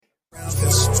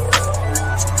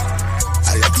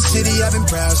driving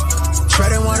proud,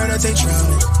 treading water that they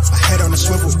drown. My head on a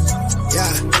swivel,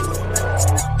 yeah.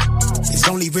 It's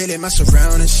only really my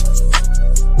surroundings.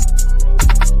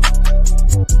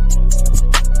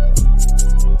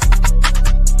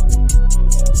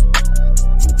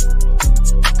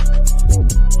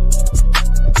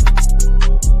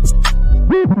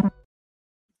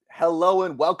 Hello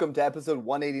and welcome to episode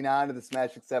 189 of the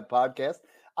Smash Accept podcast.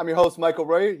 I'm your host, Michael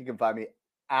Royer. You can find me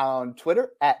on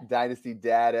Twitter at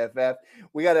DynastyDadFF.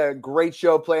 We got a great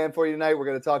show planned for you tonight. We're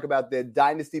going to talk about the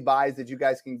Dynasty buys that you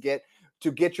guys can get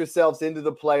to get yourselves into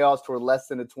the playoffs for less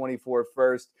than a 24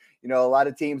 first. You know, a lot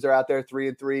of teams are out there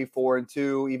 3-3,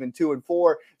 4-2, even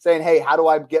 2-4, saying, hey, how do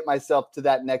I get myself to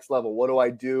that next level? What do I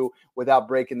do without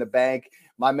breaking the bank?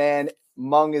 My man,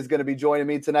 Mung, is going to be joining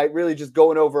me tonight, really just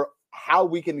going over how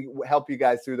we can help you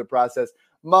guys through the process.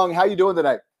 Mung, how you doing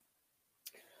tonight?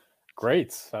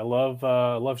 Great. I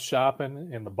love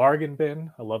shopping in the bargain bin.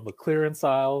 I love the clearance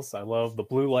aisles. I love the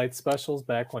blue light specials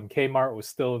back when Kmart was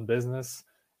still in business.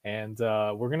 And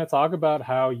we're going to talk about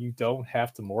how you don't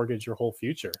have to mortgage your whole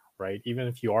future, right? Even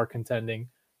if you are contending,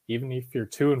 even if you're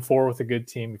 2-4 with a good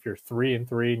team, if you're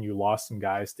 3-3 and you lost some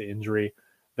guys to injury,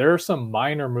 there are some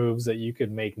minor moves that you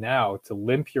could make now to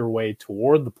limp your way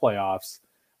toward the playoffs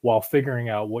while figuring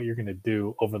out what you're going to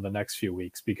do over the next few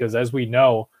weeks. Because as we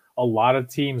know, a lot of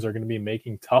teams are going to be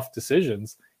making tough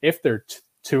decisions if they're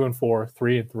 2-4,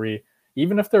 3-3,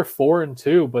 even if they're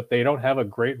 4-2, but they don't have a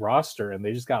great roster and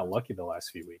they just got lucky the last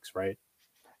few weeks, right?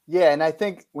 Yeah, and I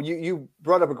think you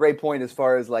brought up a great point as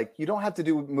far as like you don't have to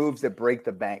do moves that break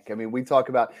the bank. I mean, we talk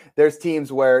about there's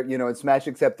teams where, you know, in Smash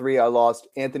Accept 3, I lost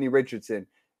Anthony Richardson.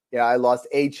 Yeah, I lost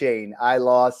A-Chain. I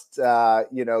lost, I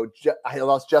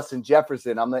lost Justin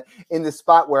Jefferson. I'm in the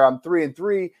spot where I'm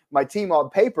 3-3. My team on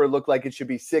paper looked like it should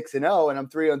be 6-0, and I'm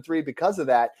 3-3 because of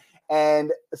that.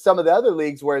 And some of the other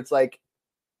leagues where it's like,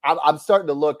 I'm starting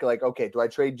to look like, okay, do I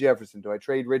trade Jefferson? Do I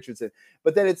trade Richardson?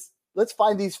 But then let's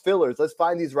find these fillers. Let's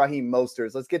find these Raheem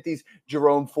Mosterts. Let's get these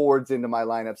Jerome Fords into my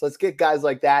lineups. Let's get guys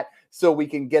like that so we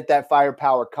can get that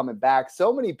firepower coming back.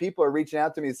 So many people are reaching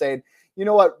out to me saying, you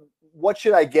know what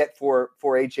should I get for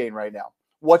A-Chain right now?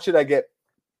 What should I get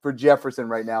for Jefferson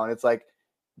right now? And it's like,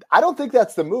 I don't think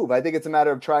that's the move. I think it's a matter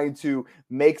of trying to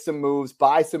make some moves,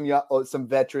 buy some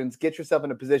veterans, get yourself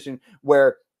in a position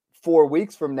where 4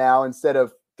 weeks from now, instead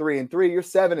of 3-3, you're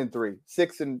 7-3,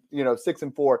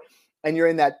 6-4, and you're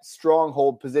in that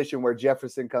stronghold position where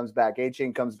Jefferson comes back,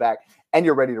 A-Chain comes back, and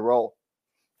you're ready to roll.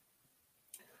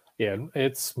 Yeah,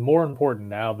 it's more important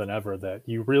now than ever that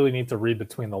you really need to read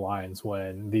between the lines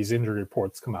when these injury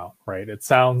reports come out, right? It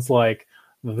sounds like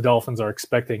the Dolphins are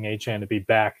expecting A-Chain to be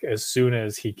back as soon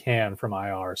as he can from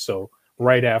IR. So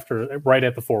right at the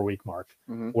 4-week mark.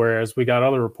 Mm-hmm. Whereas we got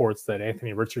other reports that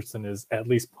Anthony Richardson is at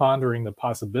least pondering the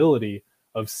possibility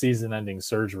of season-ending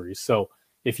surgery. So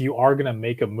if you are going to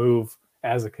make a move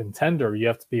as a contender, you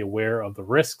have to be aware of the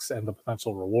risks and the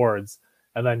potential rewards.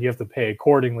 And then you have to pay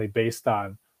accordingly based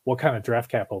on what kind of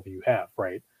draft capital you have,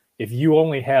 right? If you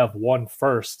only have one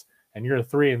first and you're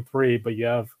 3-3, but you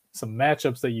have some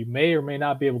matchups that you may or may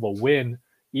not be able to win,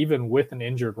 even with an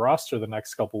injured roster the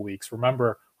next couple of weeks.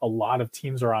 Remember, a lot of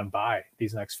teams are on bye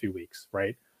these next few weeks,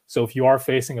 right? So if you are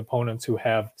facing opponents who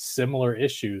have similar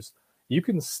issues, you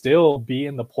can still be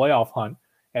in the playoff hunt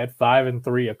at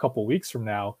 5-3 a couple weeks from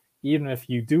now, even if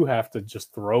you do have to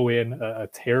just throw in a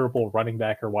terrible running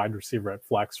back or wide receiver at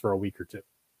flex for a week or two.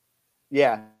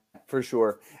 Yeah, for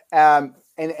sure. And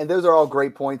those are all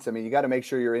great points. I mean, you got to make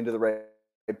sure you're into the right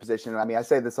position. I mean, I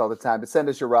say this all the time, but send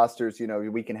us your rosters. You know,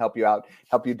 we can help you out,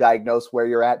 help you diagnose where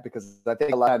you're at, because I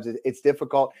think a lot of times it's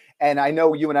difficult. And I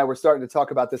know you and I were starting to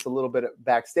talk about this a little bit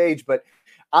backstage, but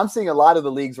I'm seeing a lot of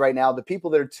the leagues right now, the people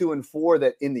that are 2-4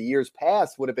 that in the years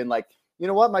past would have been like, you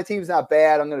know what, my team's not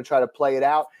bad, I'm going to try to play it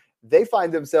out. They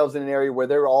find themselves in an area where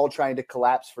they're all trying to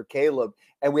collapse for Caleb.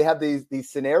 And we have these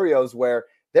scenarios where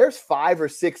there's 5 or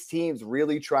 6 teams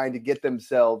really trying to get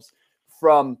themselves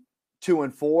from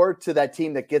 2-4 to that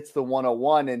team that gets the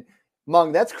 101. And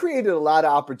Mung, that's created a lot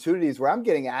of opportunities where I'm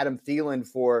getting Adam Thielen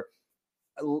for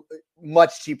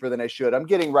much cheaper than I should. I'm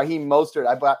getting Raheem Mostert.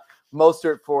 I bought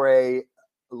Mostert for a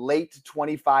late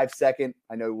 25 second.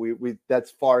 I know we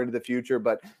that's far into the future,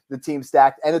 but the team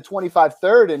stacked, and a 25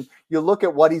 third. And you look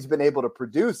at what he's been able to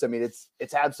produce. I mean,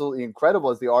 it's absolutely incredible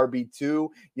as the RB2. You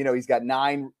know, he's got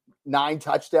nine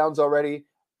touchdowns already,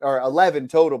 or 11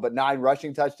 total, but 9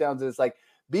 rushing touchdowns. And it's like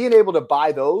being able to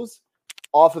buy those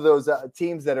off of those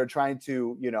teams that are trying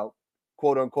to, you know,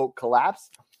 quote unquote collapse,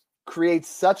 creates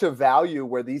such a value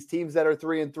where these teams that are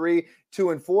 3-3,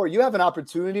 2-4, you have an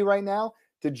opportunity right now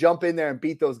to jump in there and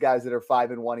beat those guys that are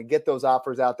 5-1 and get those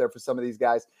offers out there for some of these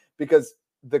guys, because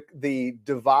the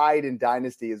divide in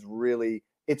Dynasty is really,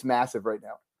 it's massive right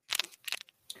now.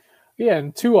 Yeah,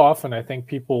 and too often I think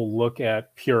people look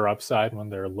at pure upside when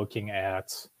they're looking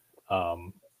at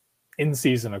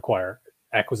in-season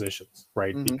acquisitions,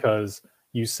 right? Mm-hmm. Because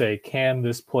you say, can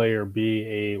this player be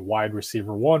a wide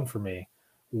receiver one for me?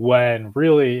 When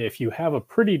really, if you have a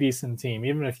pretty decent team,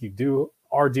 even if you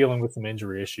are dealing with some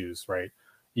injury issues, right,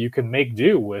 you can make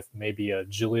do with maybe a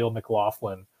Jaleel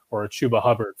McLaughlin or a Chuba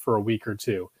Hubbard for a week or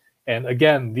two. And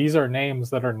again, these are names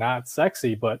that are not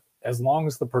sexy, but as long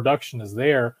as the production is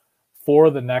there for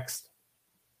the next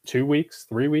 2 weeks,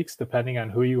 3 weeks, depending on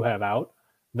who you have out,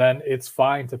 then it's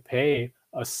fine to pay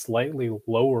a slightly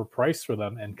lower price for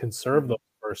them and conserve them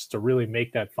first to really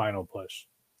make that final push.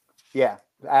 Yeah,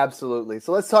 absolutely.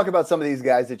 So let's talk about some of these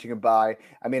guys that you can buy.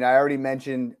 I mean, I already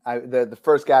mentioned the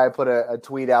first guy I put a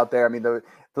tweet out there. I mean,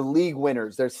 the league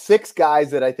winners. There's 6 guys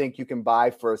that I think you can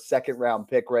buy for a second round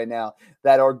pick right now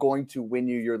that are going to win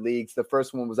you your leagues. The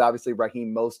first one was obviously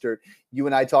Raheem Mostert. You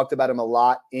and I talked about him a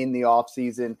lot in the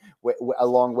offseason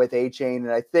along with A-Chain.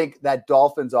 And I think that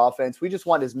Dolphins offense, we just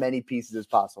want as many pieces as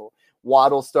possible.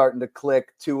 Waddle's starting to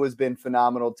click. Tua's been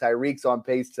phenomenal. Tyreek's on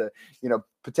pace to,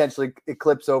 potentially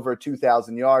eclipse over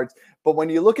 2,000 yards. But when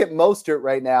you look at Mostert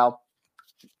right now,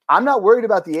 I'm not worried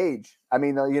about the age. I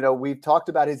mean, we've talked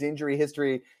about his injury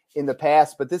history in the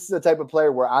past, but this is the type of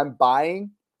player where I'm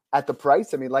buying at the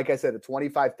price. I mean, like I said, a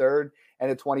 25 third and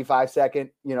a 25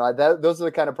 second, those are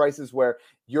the kind of prices where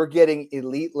you're getting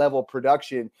elite level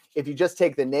production. If you just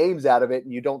take the names out of it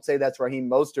and you don't say that's Raheem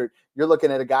Mostert, you're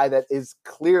looking at a guy that is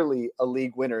clearly a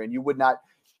league winner. And you would not,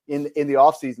 in the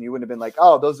offseason, you wouldn't have been like,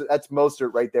 oh, that's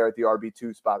Mostert right there at the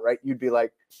RB2 spot, right? You'd be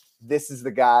like, this is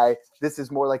the guy. This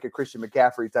is more like a Christian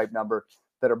McCaffrey type number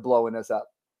that are blowing us up.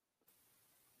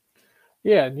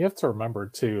 Yeah, and you have to remember,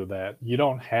 too, that you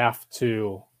don't have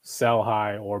to sell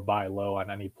high or buy low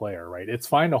on any player, right? It's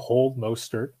fine to hold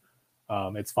Mostert.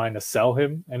 It's fine to sell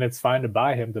him, and it's fine to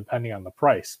buy him depending on the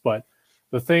price. But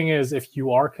the thing is, if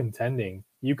you are contending,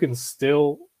 you can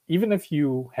still, even if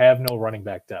you have no running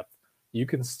back depth, you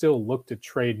can still look to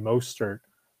trade Mostert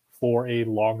for a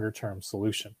longer-term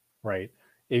solution, right?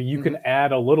 If you can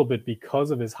add a little bit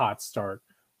because of his hot start,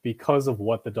 because of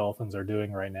what the Dolphins are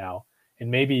doing right now,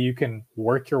 and maybe you can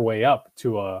work your way up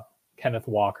to a Kenneth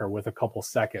Walker with a couple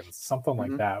seconds, something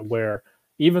like that, where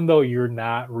even though you're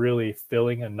not really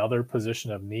filling another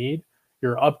position of need,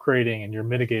 you're upgrading and you're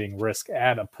mitigating risk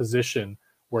at a position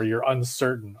where you're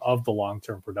uncertain of the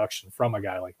long-term production from a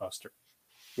guy like Mostert.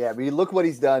 Yeah, but you look what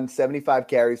he's done, 75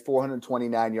 carries,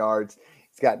 429 yards.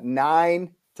 He's got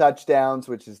 9 touchdowns,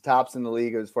 which is tops in the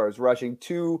league as far as rushing,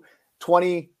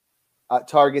 20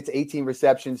 targets, 18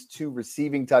 receptions, 2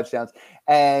 receiving touchdowns.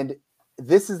 And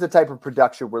this is the type of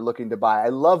production we're looking to buy. I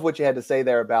love what you had to say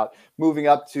there about moving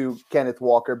up to Kenneth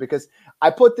Walker, because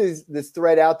I put this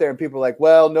thread out there and people are like,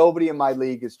 well, nobody in my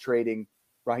league is trading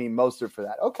Raheem Mostert for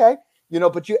that. Okay.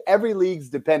 But every league's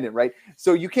dependent, right?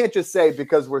 So you can't just say,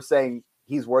 because we're saying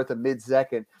he's worth a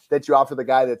mid-second, that you offer the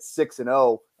guy that's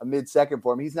 6-0 a mid-second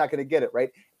for him. He's not going to get it, right?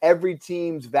 Every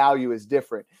team's value is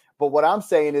different. But what I'm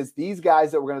saying is these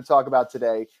guys that we're going to talk about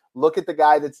today, look at the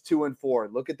guy that's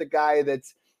 2-4, look at the guy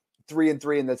that's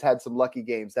 3-3 and that's had some lucky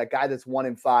games, that guy that's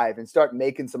 1-5, and start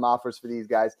making some offers for these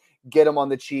guys, get them on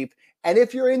the cheap. And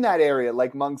if you're in that area,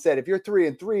 like Mung said, if you're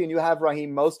 3-3 and you have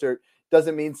Raheem Mostert,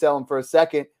 doesn't mean sell him for a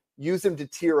second, use him to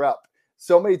tier up.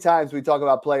 So many times we talk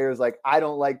about players like, I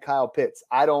don't like Kyle Pitts.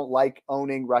 I don't like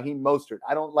owning Raheem Mostert.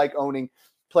 I don't like owning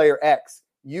player X.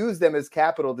 Use them as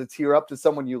capital to tier up to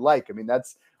someone you like. I mean,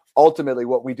 that's ultimately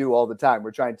what we do all the time.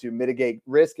 We're trying to mitigate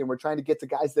risk, and we're trying to get to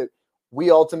guys that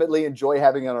we ultimately enjoy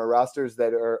having on our rosters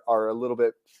that are a little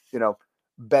bit,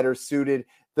 better suited.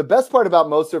 The best part about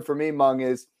Mostert for me, Mung,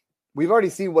 is we've already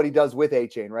seen what he does with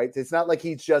A-Chain, right? It's not like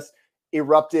he's just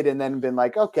erupted and then been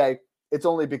like, okay, it's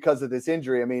only because of this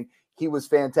injury. I mean, he was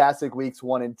fantastic weeks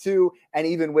 1 and 2, and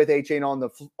even with A-Chain on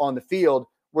the field,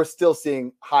 we're still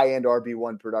seeing high-end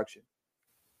RB1 production.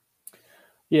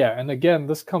 Yeah, and again,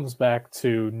 this comes back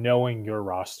to knowing your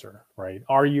roster, right?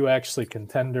 Are you actually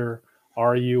contender?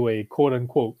 Are you a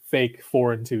quote-unquote fake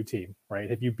 4-2 team, right?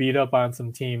 Have you beat up on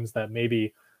some teams that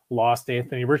maybe lost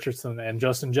Anthony Richardson and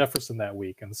Justin Jefferson that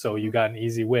week, and so you got an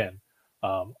easy win?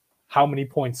 How many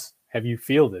points have you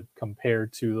fielded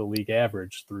compared to the league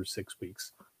average through 6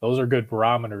 weeks? Those are good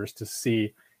barometers to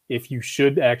see if you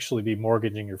should actually be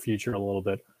mortgaging your future a little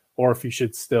bit, or if you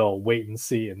should still wait and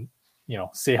see and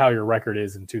see how your record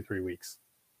is in 2-3 weeks.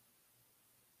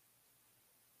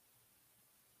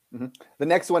 The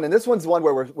next one, and this one's one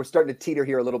where we're starting to teeter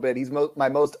here a little bit. He's my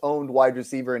most owned wide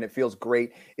receiver, and it feels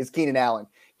great, is Keenan Allen.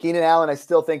 Keenan Allen, I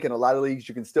still think in a lot of leagues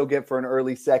you can still get for an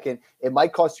early second. It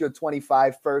might cost you a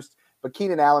 25 first, but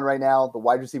Keenan Allen right now, the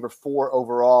wide receiver 4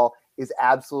 overall, is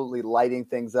absolutely lighting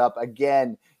things up.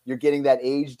 Again, you're getting that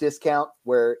age discount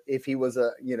where if he was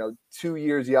 2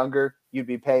 years younger, you'd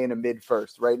be paying a mid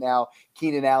first. Right now,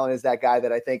 Keenan Allen is that guy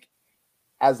that I think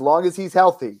as long as he's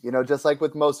healthy, just like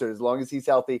with Mostert, as long as he's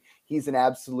healthy, he's an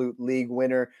absolute league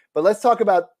winner. But let's talk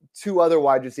about 2 other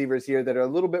wide receivers here that are a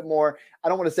little bit more, I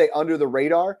don't want to say under the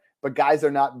radar, but guys are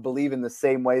not believing the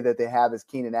same way that they have as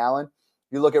Keenan Allen.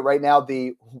 You look at right now,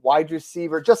 the wide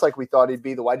receiver, just like we thought he'd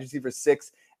be, the wide receiver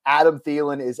 6, Adam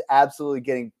Thielen, is absolutely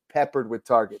getting peppered with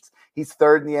targets. He's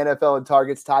 3rd in the NFL in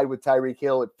targets, tied with Tyreek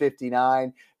Hill at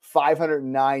 59,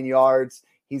 509 yards.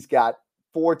 He's got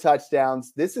 4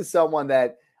 touchdowns. This is someone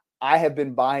that I have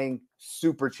been buying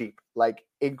super cheap, like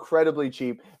incredibly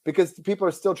cheap, because people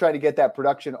are still trying to get that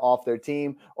production off their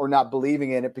team or not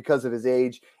believing in it because of his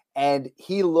age. And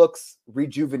he looks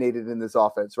rejuvenated in this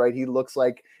offense, right? He looks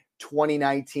like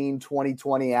 2019,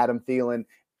 2020 Adam Thielen,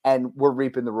 and we're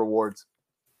reaping the rewards.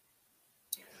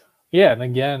 Yeah, and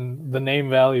again, the name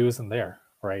value isn't there,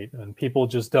 right? And people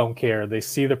just don't care. They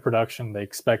see the production, they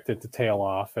expect it to tail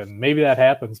off, and maybe that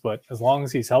happens, but as long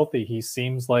as he's healthy, he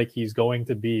seems like he's going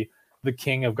to be the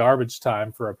king of garbage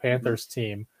time for a Panthers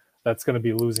team that's going to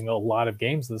be losing a lot of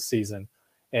games this season.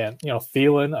 And,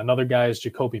 Thielen, another guy is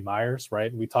Jacoby Myers,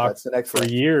 right? We talked for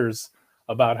years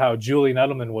about how Julian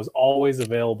Edelman was always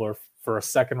available for a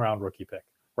second-round rookie pick,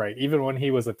 right? Even when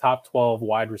he was a top 12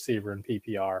 wide receiver in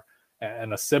PPR.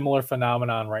 And a similar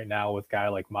phenomenon right now with a guy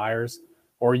like Myers,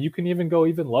 or you can even go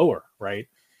even lower, right?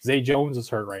 Zay Jones is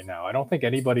hurt right now. I don't think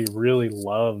anybody really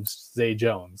loves Zay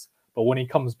Jones, but when he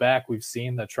comes back, we've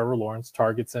seen that Trevor Lawrence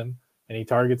targets him, and he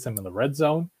targets him in the red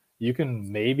zone. You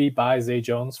can maybe buy Zay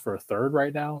Jones for a 3rd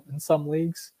right now in some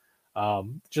leagues.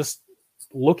 Just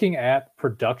looking at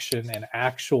production and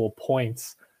actual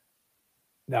points.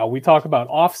 Now, we talk about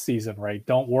off-season, right?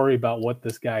 Don't worry about what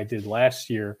this guy did last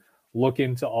year. Look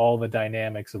into all the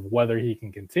dynamics of whether he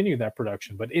can continue that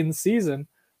production. But in season,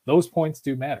 those points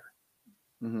do matter.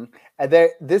 Mm-hmm. And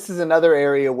this is another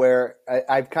area where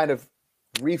I've kind of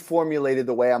reformulated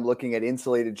the way I'm looking at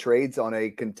insulated trades on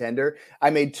a contender. I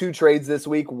made 2 trades this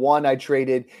week. One, I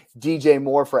traded DJ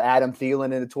Moore for Adam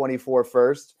Thielen in a 24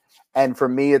 first. And for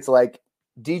me, it's like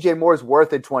DJ Moore's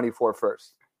worth a 24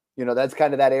 first. That's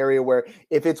kind of that area where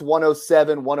if it's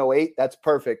 107, 108, that's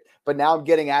perfect. But now I'm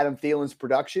getting Adam Thielen's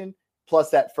production plus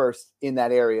that first in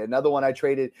that area. Another one, I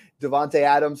traded Devontae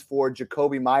Adams for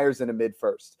Jacoby Myers in a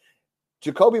mid-first.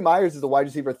 Jacoby Myers is the wide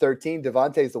receiver 13.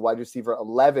 Devontae is the wide receiver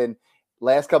 11.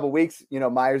 Last couple of weeks,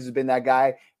 Myers has been that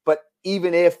guy. But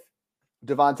even if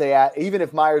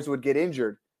Myers would get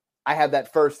injured, I have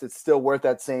that first that's still worth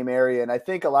that same area. And I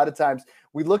think a lot of times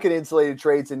we look at insulated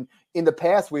trades, and in the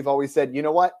past, we've always said, you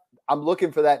know what? I'm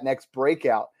looking for that next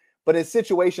breakout. But in a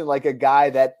situation like a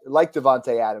guy like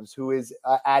Devontae Adams, who is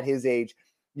at his age,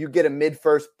 you get a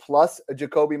mid-first plus a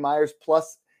Jacoby Myers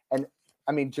plus. And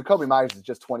I mean, Jacoby Myers is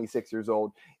just 26 years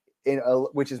old,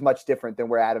 which is much different than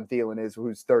where Adam Thielen is,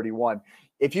 who's 31.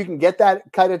 If you can get that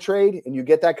kind of trade and you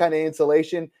get that kind of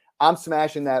insulation, I'm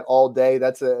smashing that all day.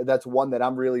 That's one that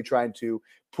I'm really trying to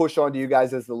push onto you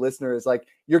guys as the listener, is like,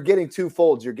 you're getting 2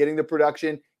 folds. You're getting the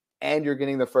production and you're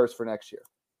getting the first for next year.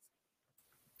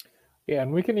 Yeah,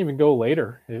 and we can even go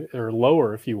later or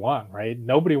lower if you want, right?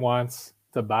 Nobody wants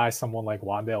to buy someone like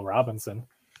Wan'Dale Robinson,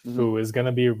 who is going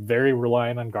to be very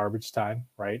reliant on garbage time,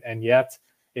 right? And yet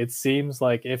it seems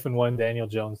like if and when Daniel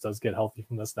Jones does get healthy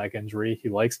from this neck injury, he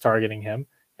likes targeting him.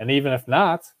 And even if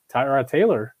not, Tyrod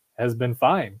Taylor has been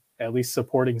fine, at least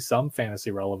supporting some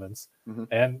fantasy relevance.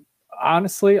 And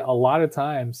honestly, a lot of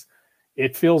times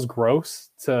it feels gross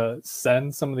to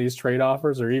send some of these trade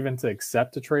offers or even to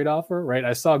accept a trade offer, right?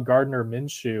 I saw Gardner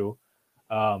Minshew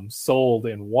sold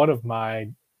in one of my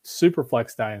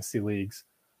Superflex Dynasty leagues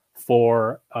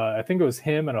for, I think it was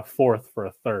him and a 4th for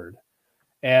a 3rd.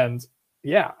 And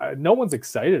yeah, no one's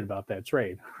excited about that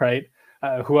trade, right?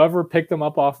 Whoever picked him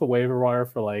up off the waiver wire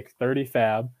for like 30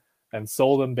 fab and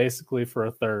sold him basically for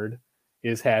a 3rd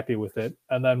is happy with it.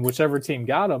 And then whichever team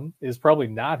got him is probably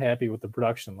not happy with the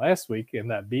production last week in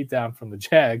that beatdown from the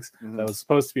Jags. That was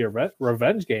supposed to be a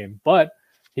revenge game, but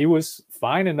he was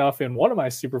fine enough in one of my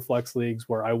super flex leagues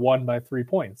where I won by 3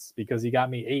 points because he got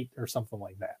me 8 or something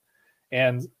like that.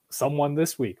 And someone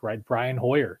this week, right? Brian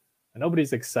Hoyer. And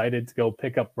nobody's excited to go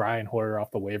pick up Brian Hoyer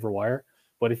off the waiver wire.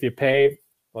 But if you pay,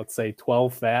 let's say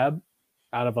 12 fab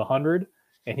out of 100,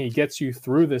 and he gets you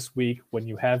through this week when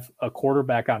you have a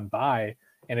quarterback on bye,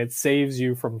 and it saves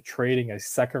you from trading a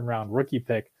 2nd-round rookie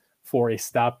pick for a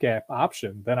stopgap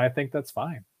option, then I think that's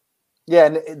fine. Yeah,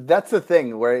 and that's the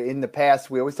thing where in the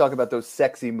past we always talk about those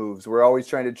sexy moves. We're always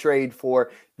trying to trade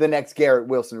for the next Garrett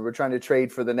Wilson. We're trying to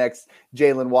trade for the next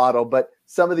Jalen Waddle. But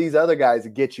some of these other guys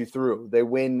get you through. They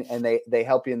win and they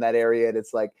help you in that area. And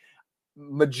it's like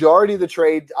majority of the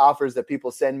trade offers that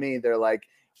people send me, they're like,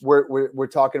 we're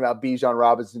talking about Bijan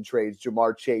Robinson trades,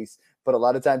 Jamar Chase. But a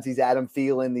lot of times these Adam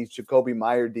Thielen, these Jacoby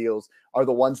Meyer deals are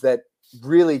the ones that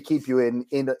really keep you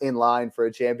in line for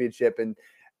a championship. And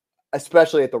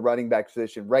especially at the running back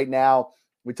position. Right now,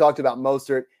 we talked about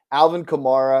Mostert. Alvin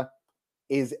Kamara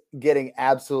is getting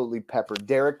absolutely peppered.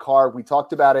 Derek Carr, we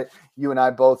talked about it, you and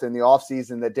I both in the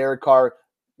offseason, that Derek Carr,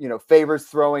 favors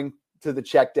throwing to the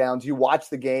checkdowns. You watch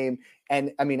the game,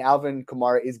 and I mean, Alvin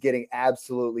Kamara is getting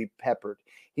absolutely peppered.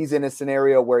 He's in a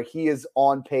scenario where he is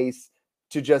on pace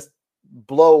to just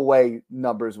blow away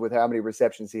numbers with how many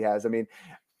receptions he has. I mean,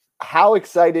 how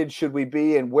excited should we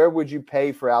be, and where would you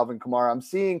pay for Alvin Kamara? I'm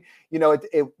seeing,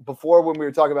 before when we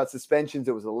were talking about suspensions,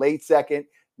 it was a late second.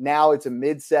 Now it's a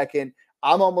mid-second.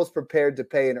 I'm almost prepared to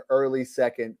pay an early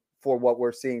second for what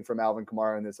we're seeing from Alvin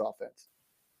Kamara in this offense.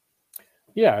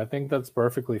 Yeah, I think that's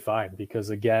perfectly fine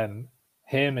because, again,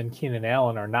 him and Keenan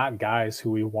Allen are not guys who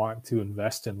we want to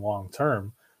invest in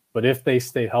long-term. But if they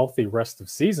stay healthy rest of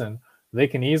season, they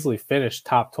can easily finish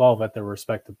top 12 at their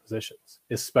respective positions,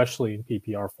 especially in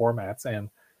PPR formats. And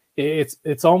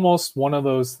it's almost one of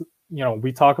those,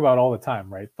 we talk about all the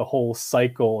time, right? The whole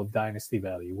cycle of dynasty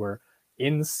value, where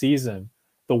in season,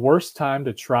 the worst time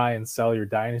to try and sell your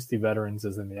dynasty veterans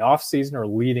is in the offseason or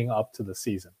leading up to the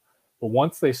season. But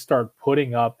once they start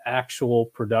putting up actual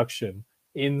production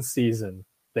in season,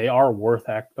 they are worth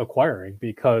acquiring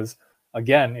because,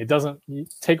 again, it doesn't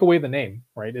take away the name,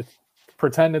 right?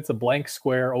 Pretend it's a blank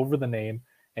square over the name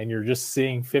and you're just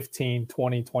seeing 15,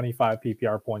 20, 25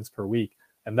 PPR points per week.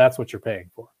 And that's what you're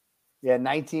paying for. Yeah,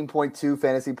 19.2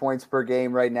 fantasy points per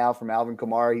game right now from Alvin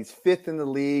Kamara. He's fifth in the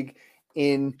league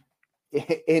in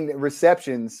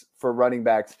receptions for running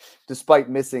backs, despite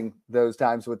missing those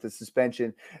times with the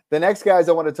suspension. The next guys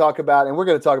I want to talk about, and we're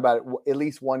going to talk about at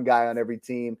least one guy on every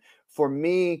team. For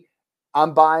me,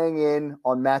 I'm buying in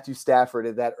on Matthew Stafford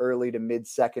at that early to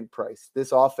mid-second price.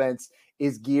 This offense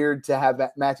is geared to have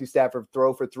Matthew Stafford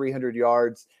throw for 300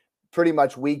 yards pretty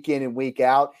much week in and week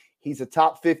out. He's a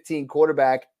top 15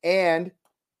 quarterback, and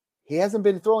he hasn't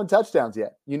been throwing touchdowns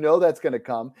yet. That's going to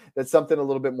come. That's something a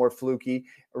little bit more fluky.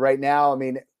 Right now, I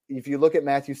mean, if you look at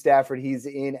Matthew Stafford, he's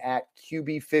in at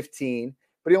QB 15,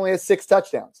 but he only has 6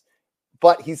 touchdowns.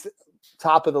 But he's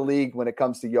top of the league when it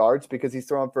comes to yards because he's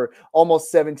throwing for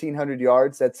almost 1,700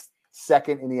 yards. That's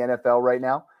second in the NFL right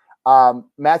now.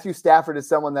 Matthew Stafford is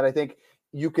someone that I think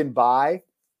you can buy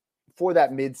for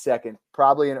that mid-second,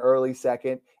 probably an early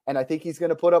second. And I think he's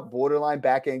going to put up borderline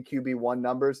back-end QB1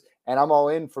 numbers. And I'm all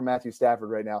in for Matthew Stafford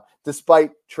right now,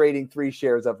 despite trading 3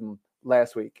 shares of him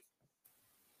last week.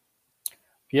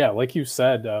 Yeah, like you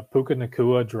said, Puka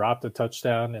Nacua dropped a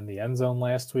touchdown in the end zone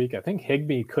last week. I think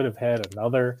Higbee could have had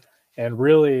another. And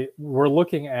really, we're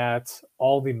looking at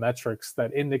all the metrics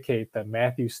that indicate that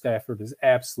Matthew Stafford is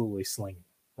absolutely slinging,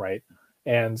 right?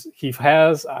 And he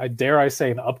has, dare I say,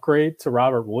 an upgrade to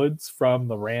Robert Woods from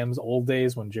the Rams' old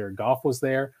days when Jared Goff was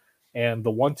there. And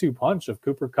the 1-2 punch of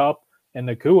Cooper Kupp and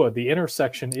Nacua, the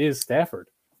intersection is Stafford,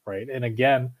 right? And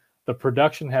again, the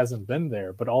production hasn't been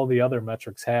there, but all the other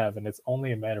metrics have, and it's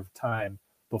only a matter of time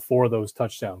before those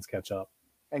touchdowns catch up.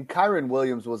 And Kyron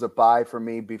Williams was a buy for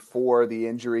me before the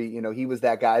injury. He was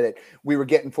that guy that we were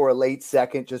getting for a late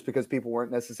second just because people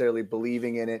weren't necessarily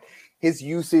believing in it. His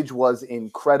usage was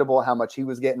incredible, how much he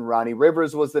was getting. Ronnie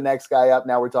Rivers was the next guy up.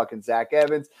 Now we're talking Zach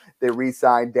Evans. They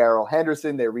re-signed Darrell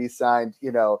Henderson. They re-signed,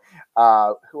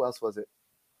 who else was it?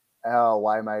 Oh,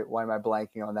 why am I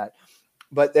blanking on that?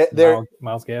 But they're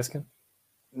Myles Gaskin?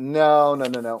 No.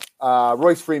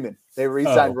 Royce Freeman. They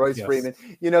re-signed Royce Freeman.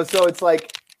 So it's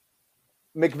like,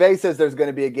 McVay says there's going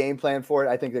to be a game plan for it.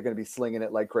 I think they're going to be slinging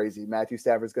it like crazy. Matthew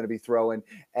Stafford's going to be throwing,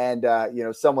 and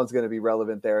someone's going to be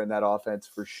relevant there in that offense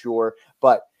for sure.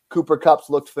 But Cooper Kupp's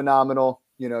looked phenomenal.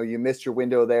 You missed your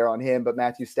window there on him, but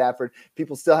Matthew Stafford,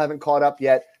 people still haven't caught up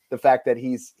yet. The fact that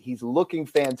he's looking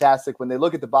fantastic when they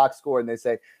look at the box score and they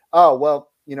say, oh, well,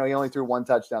 he only threw 1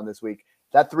 touchdown this week.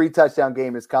 That 3-touchdown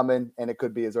game is coming, and it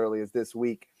could be as early as this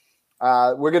week.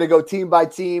 We're going to go team by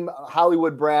team.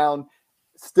 Hollywood Brown,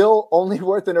 still only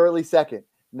worth an early second.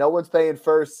 No one's paying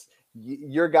first.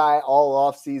 Your guy all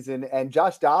off season. And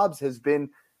Josh Dobbs has been,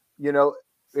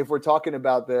 if we're talking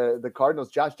about the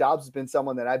Cardinals, Josh Dobbs has been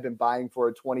someone that I've been buying for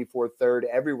a 24 third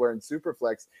everywhere in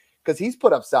Superflex because he's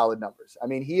put up solid numbers. I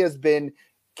mean, he has been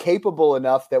capable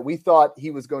enough that we thought he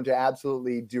was going to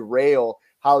absolutely derail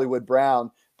Hollywood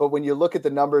Brown. But when you look at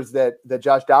the numbers that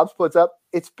Josh Dobbs puts up,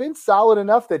 it's been solid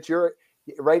enough that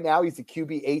right now he's a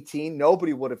QB 18.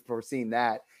 Nobody would have foreseen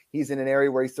that. He's in an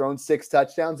area where he's thrown 6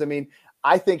 touchdowns. I mean,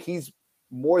 I think he's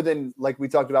more than, like we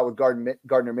talked about with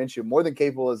Gardner Minshew, more than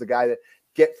capable as a guy that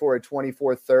get for a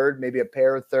 24 third, maybe a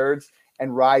pair of thirds,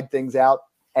 and ride things out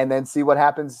and then see what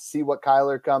happens, see what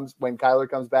when Kyler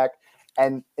comes back,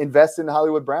 and invest in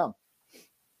Hollywood Brown.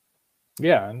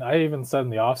 Yeah, and I even said in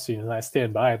the offseason, and I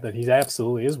stand by it, that he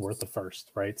absolutely is worth the first,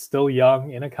 right? Still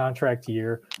young, in a contract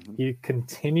year. Mm-hmm. He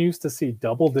continues to see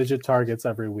double-digit targets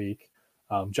every week.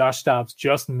 Josh Dobbs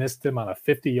just missed him on a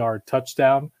 50-yard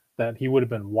touchdown that he would have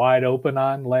been wide open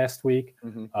on last week.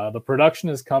 Mm-hmm. The production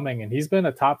is coming, and he's been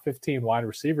a top 15 wide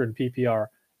receiver in PPR,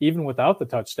 even without the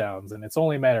touchdowns, and it's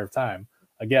only a matter of time.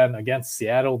 Again, against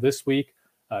Seattle this week,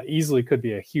 easily could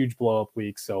be a huge blow-up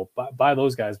week. So buy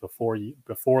those guys before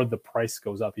the price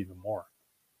goes up even more.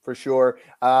 For sure.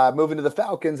 Moving to the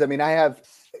Falcons, I mean, I have,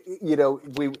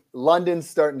 London's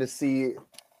starting to see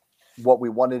what we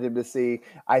wanted him to see.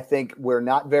 I think we're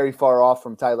not very far off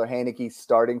from Tyler Heinicke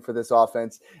starting for this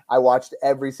offense. I watched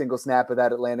every single snap of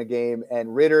that Atlanta game,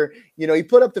 and Ritter, he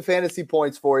put up the fantasy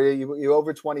points for you. You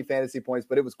over 20 fantasy points,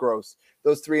 but it was gross.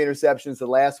 Those 3 interceptions, the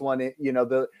last one,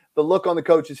 the look on the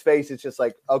coach's face, it's just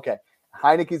like, okay,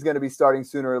 Heinicke's going to be starting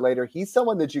sooner or later. He's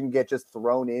someone that you can get just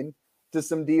thrown in to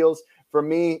some deals. For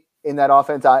me, in that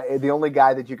offense, the only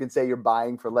guy that you can say you're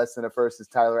buying for less than a first is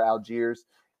Tyler Algiers.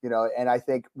 And I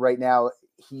think right now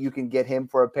you can get him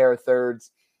for a pair of thirds,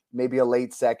 maybe a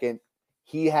late second.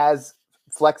 He has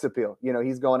flex appeal.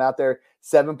 He's going out there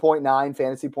 7.9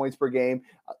 fantasy points per game,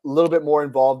 a little bit more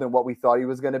involved than what we thought he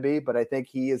was going to be. But I think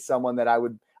he is someone that I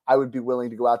would be willing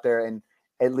to go out there and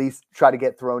at least try to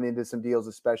get thrown into some deals,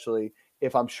 especially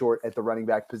if I'm short at the running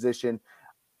back position.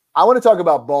 I want to talk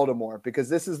about Baltimore because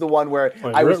this is the one where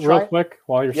real quick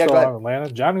while you're still on Atlanta,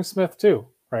 Jonnu Smith too,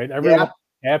 right? Everyone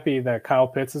happy that Kyle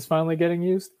Pitts is finally getting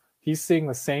used. He's seeing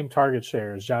the same target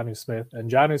share as Jonnu Smith, and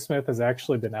Jonnu Smith has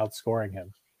actually been outscoring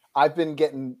him. I've been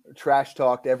getting trash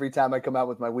talked every time I come out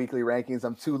with my weekly rankings.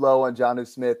 I'm too low on Jonnu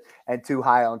Smith and too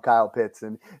high on Kyle Pitts.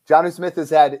 And Jonnu Smith has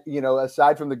had,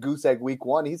 aside from the goose egg week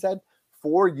 1, he's had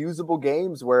 4 usable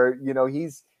games where,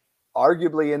 he's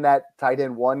arguably in that tight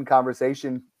end 1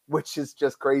 conversation, which is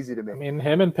just crazy to me. I mean,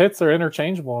 him and Pitts are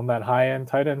interchangeable in that high-end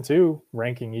tight end 2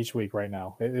 ranking each week right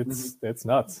now. It's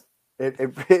nuts.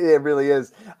 It really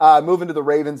is. Moving to the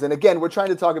Ravens. And again, we're trying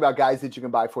to talk about guys that you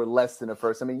can buy for less than a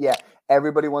first. I mean,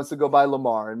 everybody wants to go buy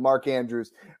Lamar and Mark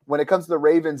Andrews. When it comes to the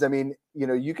Ravens, I mean,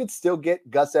 you could still get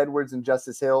Gus Edwards and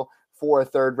Justice Hill for a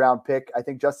 3rd-round pick. I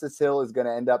think Justice Hill is going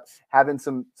to end up having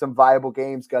some viable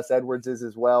games. Gus Edwards is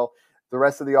as well. The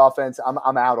rest of the offense,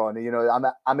 I'm out on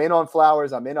it. I'm in on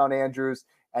Flowers, I'm in on Andrews,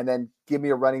 and then give me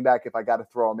a running back if I got to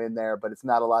throw him in there. But it's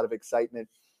not a lot of excitement.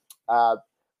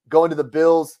 Going to the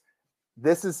Bills,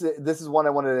 this is one I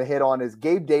wanted to hit on. Is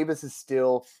Gabe Davis is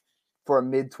still for a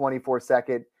mid 24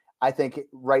 second. I think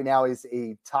right now he's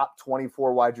a top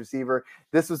 24 wide receiver.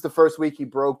 This was the first week he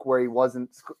broke where he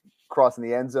wasn't crossing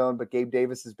the end zone, but Gabe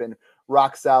Davis has been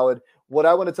rock solid. What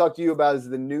I want to talk to you about is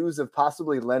the news of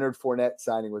possibly Leonard Fournette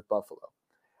signing with Buffalo.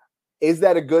 Is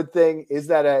that a good thing? Is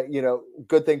that a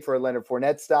good thing for a Leonard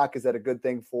Fournette stock? Is that a good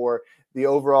thing for the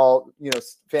overall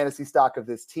fantasy stock of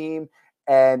this team?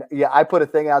 And I put a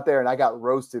thing out there and I got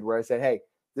roasted where I said, hey,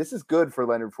 this is good for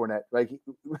Leonard Fournette. Like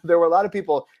there were a lot of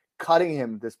people cutting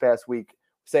him this past week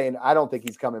saying, I don't think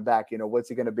he's coming back. What's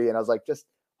he going to be? And I was like, just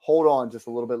hold on just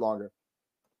a little bit longer.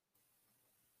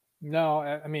 No,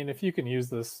 I mean, if you can use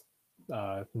this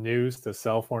news to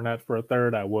sell Fournette for a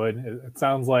third, I would. It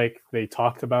sounds like they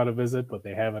talked about a visit, but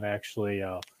they haven't actually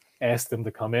asked him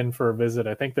to come in for a visit.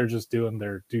 I think they're just doing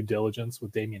their due diligence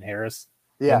with Damian Harris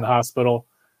in the hospital.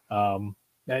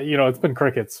 It's been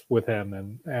crickets with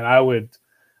him, and I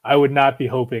would not be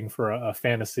hoping for a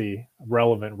fantasy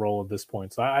relevant role at this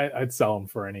point. So I'd sell him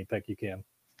for any pick you can.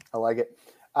 I like it.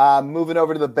 Moving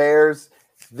over to the Bears,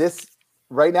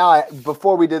 right now,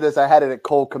 before we did this, I had it at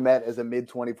Cole Kmet as a mid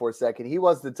 24 second. He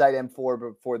was the tight end 4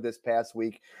 before this past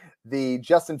week. The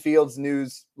Justin Fields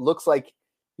news looks like,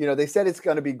 they said it's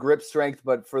going to be grip strength,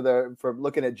 but for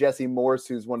looking at Jesse Morse,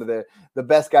 who's one of the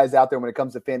best guys out there when it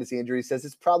comes to fantasy injuries, says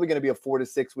it's probably going to be a 4 to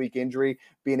 6 week injury,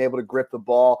 being able to grip the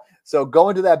ball. So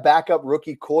going to that backup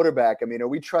rookie quarterback, I mean, are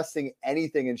we trusting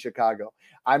anything in Chicago?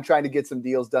 I'm trying to get some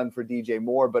deals done for DJ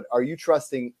Moore, but are you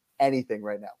trusting anything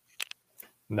right now?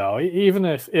 No, even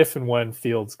if and when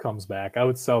Fields comes back, I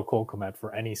would sell Cole Kmet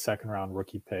for any second-round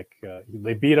rookie pick.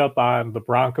 They beat up on the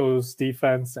Broncos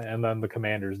defense and then the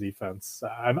Commanders defense.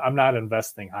 I'm not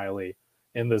investing highly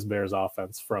in this Bears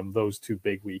offense from those 2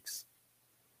 big weeks.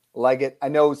 Like it. I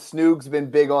know Snoog's been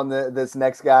big on this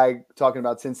next guy talking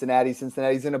about Cincinnati.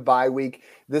 Cincinnati's in a bye week.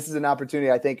 This is an opportunity.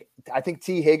 I think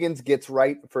T. Higgins gets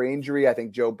right for injury. I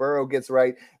think Joe Burrow gets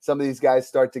right. Some of these guys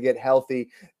start to get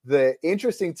healthy. The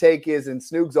interesting take is, and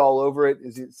Snoog's all over it,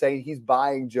 is saying he's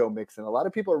buying Joe Mixon. A lot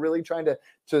of people are really trying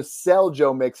to sell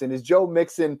Joe Mixon. Is Joe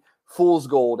Mixon fool's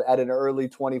gold at an early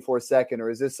 24-second, or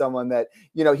is this someone that,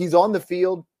 he's on the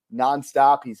field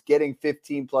nonstop. He's getting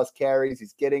 15 plus carries.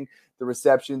 He's getting the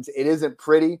receptions. It isn't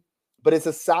pretty, but it's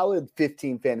a solid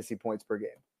 15 fantasy points per game.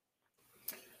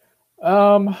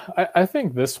 I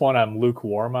think this one I'm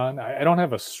lukewarm on. I don't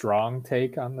have a strong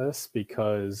take on this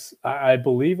because I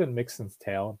believe in Mixon's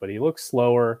talent, but he looks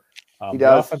slower. He the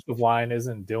does. offensive line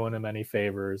isn't doing him any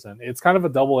favors, and it's kind of a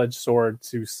double-edged sword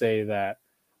to say that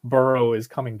Burrow is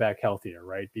coming back healthier,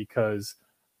 right? Because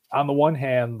on the one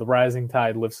hand, the rising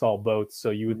tide lifts all boats,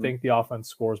 so you would think the offense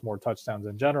scores more touchdowns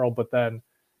in general, but then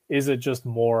is it just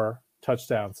more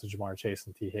touchdowns to Jamar Chase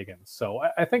and T. Higgins? So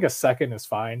I think a second is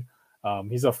fine.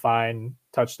 He's a fine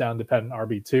touchdown-dependent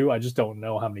RB2. I just don't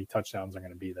know how many touchdowns are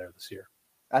going to be there this year.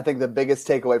 I think the biggest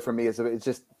takeaway for me is it's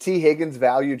just T. Higgins'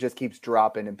 value just keeps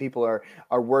dropping, and people are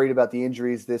worried about the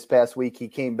injuries this past week. He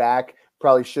came back,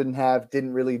 probably shouldn't have,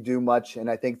 didn't really do much, and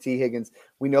I think T. Higgins,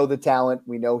 we know the talent.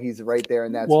 We know he's right there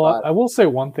in that spot. I will say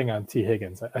one thing on T.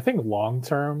 Higgins. I think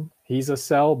long-term he's a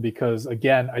sell because,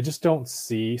 again, I just don't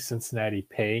see Cincinnati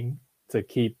paying to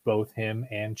keep both him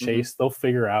and Chase. They'll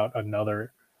figure out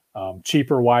another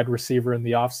cheaper wide receiver in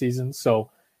the offseason.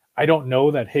 So I don't know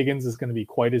that Higgins is going to be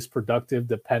quite as productive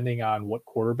depending on what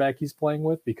quarterback he's playing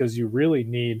with, because you really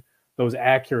need those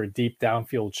accurate deep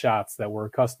downfield shots that we're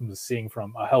accustomed to seeing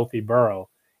from a healthy Burrow.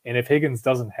 And if Higgins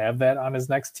doesn't have that on his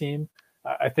next team,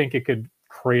 I think it could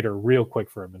crater real quick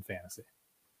for him in fantasy.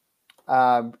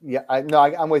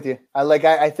 I'm with you.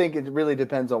 I think it really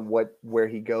depends on where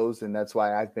he goes. And that's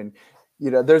why I've been,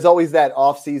 there's always that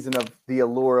off season of the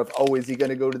allure of, is he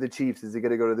going to go to the Chiefs? Is he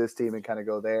going to go to this team and kind of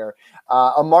go there?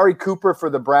 Amari Cooper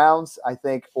for the Browns, I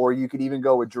think, or you could even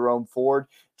go with Jerome Ford.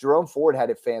 Jerome Ford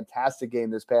had a fantastic game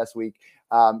this past week,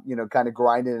 kind of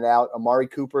grinding it out. Amari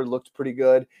Cooper looked pretty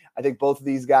good. I think both of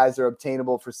these guys are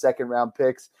obtainable for second round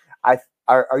picks.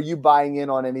 Are you buying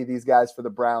in on any of these guys for the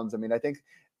Browns? I mean, I think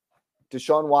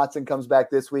Deshaun Watson comes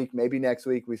back this week, maybe next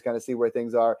week. We kind of see where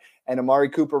things are. And Amari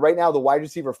Cooper, right now, the wide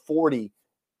receiver 40,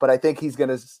 but I think he's got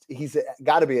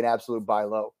to be an absolute buy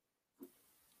low.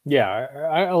 Yeah,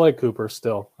 I like Cooper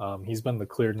still. He's been the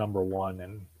clear number one.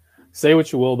 And say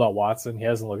what you will about Watson, he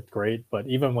hasn't looked great. But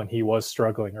even when he was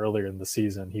struggling earlier in the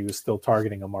season, he was still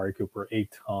targeting Amari Cooper a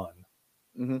ton.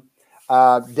 Mm-hmm.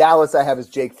 Dallas, I have is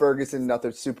Jake Ferguson.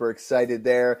 Nothing super excited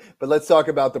there. But let's talk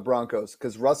about the Broncos,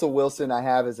 because Russell Wilson I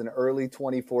have as an early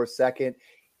 24-second.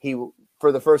 He,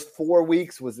 for the first 4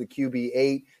 weeks, was the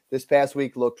QB8. This past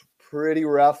week looked pretty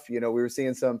rough. We were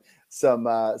seeing some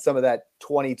of that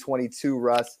 2022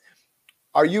 Russ.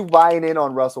 Are you buying in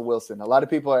on Russell Wilson? A lot of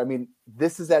people are.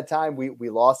 This is that time we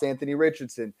lost Anthony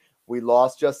Richardson. We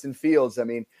lost Justin Fields.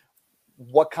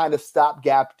 What kind of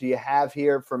stopgap do you have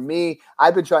here? For me,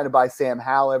 I've been trying to buy Sam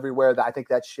Howell everywhere. I think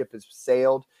that ship has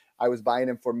sailed. I was buying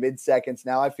him for mid-seconds.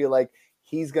 Now I feel like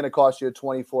he's going to cost you a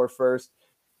 24 first.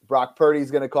 Brock Purdy's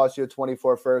going to cost you a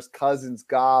 24 first. Cousins,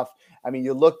 Goff.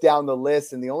 You look down the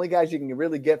list, and the only guys you can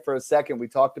really get for a second, we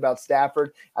talked about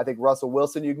Stafford. I think Russell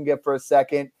Wilson you can get for a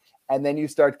second. And then you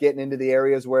start getting into the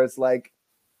areas where it's like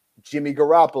Jimmy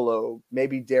Garoppolo,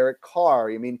 maybe Derek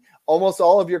Carr. Almost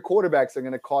all of your quarterbacks are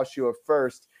going to cost you a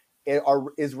first.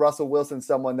 Is Russell Wilson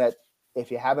someone that, if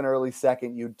you have an early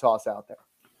second, you'd toss out there?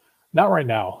 Not right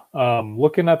now.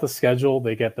 Looking at the schedule,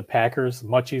 they get the Packers,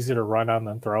 much easier to run on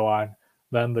than throw on.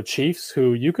 Then the Chiefs,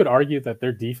 who you could argue that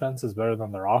their defense is better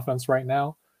than their offense right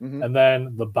now. Mm-hmm. And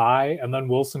then the bye, and then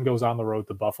Wilson goes on the road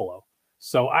to Buffalo.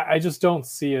 So I just don't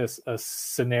see a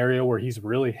scenario where he's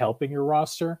really helping your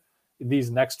roster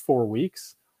these next 4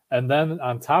 weeks. And then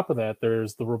on top of that,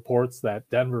 there's the reports that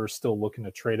Denver is still looking to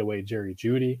trade away Jerry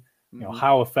Jeudy. Mm-hmm.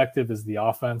 How effective is the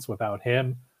offense without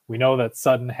him? We know that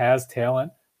Sutton has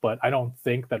talent, but I don't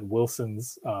think that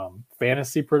Wilson's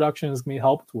fantasy production is going to be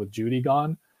helped with Jeudy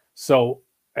gone. So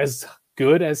as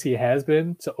good as he has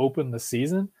been to open the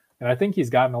season, and I think he's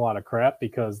gotten a lot of crap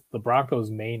because the Broncos'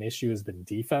 main issue has been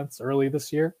defense early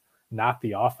this year, not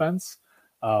the offense.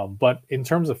 But in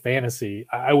terms of fantasy,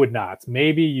 I would not.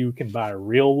 Maybe you can buy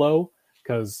real low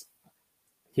because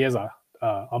he has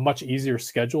a much easier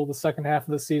schedule the second half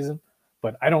of the season,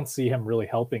 but I don't see him really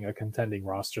helping a contending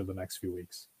roster the next few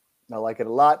weeks. I like it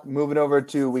a lot. Moving over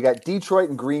to, we got Detroit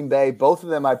and Green Bay. Both of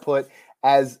them I put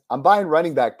as I'm buying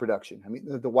running back production. I mean,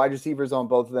 the wide receivers on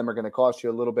both of them are going to cost you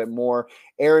a little bit more.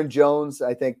 Aaron Jones,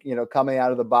 I think, coming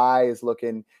out of the bye is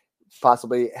looking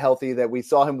possibly healthy. That we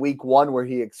saw him week 1 where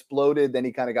he exploded, then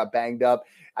he kind of got banged up.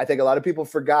 I think a lot of people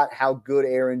forgot how good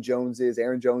Aaron Jones is.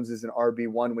 Aaron Jones is an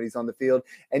RB1 when he's on the field.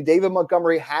 And David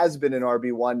Montgomery has been an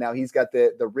RB1. Now he's got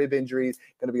the rib injuries,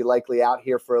 going to be likely out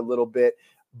here for a little bit.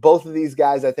 Both of these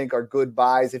guys, I think, are good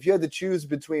buys. If you had to choose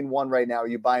between one right now, are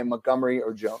you buying Montgomery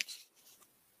or Jones?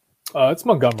 It's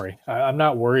Montgomery. I'm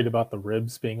not worried about the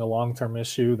ribs being a long-term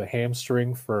issue. The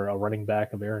hamstring for a running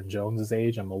back of Aaron Jones's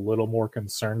age, I'm a little more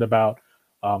concerned about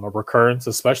a recurrence,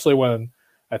 especially when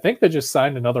I think they just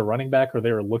signed another running back, or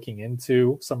they were looking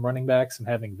into some running backs and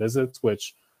having visits,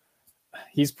 which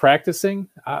he's practicing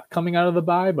coming out of the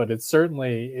bye, but it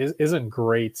certainly isn't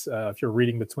great if you're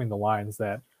reading between the lines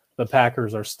that the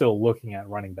Packers are still looking at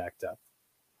running back depth.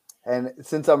 And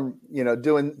since I'm,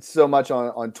 doing so much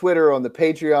on Twitter, on the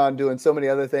Patreon, doing so many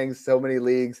other things, so many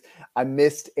leagues, I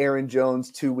missed Aaron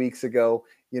Jones 2 weeks ago,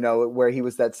 where he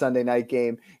was that Sunday night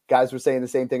game. Guys were saying the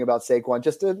same thing about Saquon.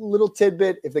 Just a little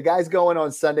tidbit. If the guy's going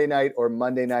on Sunday night or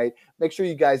Monday night, make sure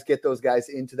you guys get those guys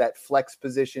into that flex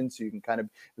position so you can kind of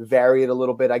vary it a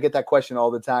little bit. I get that question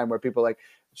all the time where people are like,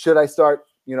 should I start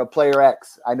player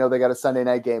X? I know they got a Sunday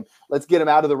night game. Let's get him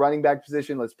out of the running back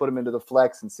position. Let's put him into the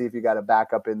flex and see if you got a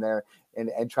backup in there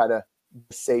and try to be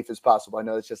as safe as possible. I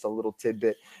know it's just a little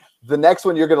tidbit. The next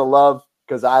one you're going to love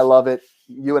because I love it.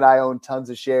 You and I own tons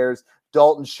of shares.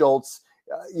 Dalton Schultz,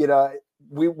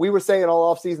 we were saying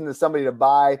all offseason there's somebody to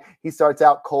buy. He starts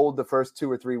out cold the first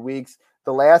 2 or 3 weeks.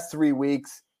 The last 3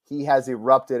 weeks, he has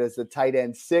erupted as the tight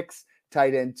end 6,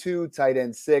 tight end 2, tight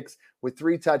end 6 with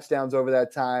 3 touchdowns over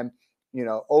that time.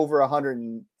 Over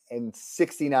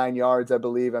 169 yards, I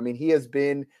believe. I mean, he has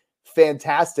been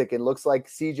fantastic and looks like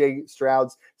CJ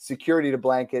Stroud's security to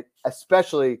blanket,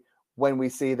 especially when we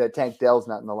see that Tank Dell's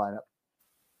not in the lineup.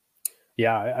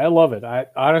 Yeah, I love it. I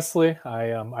honestly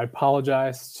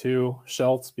apologize to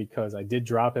Schultz because I did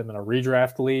drop him in a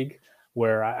redraft league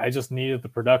where I just needed the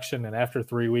production, and after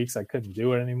 3 weeks, I couldn't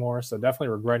do it anymore. So definitely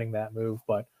regretting that move,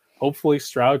 but hopefully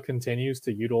Stroud continues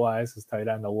to utilize his tight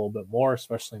end a little bit more,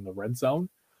 especially in the red zone.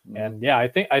 Mm-hmm. And yeah, I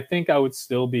think I would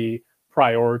still be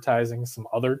prioritizing some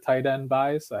other tight end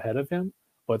buys ahead of him,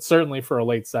 but certainly for a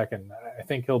late second, I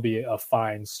think he'll be a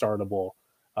fine startable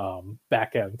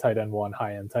back end tight end 1,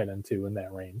 high end tight end 2 in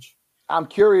that range. I'm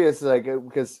curious,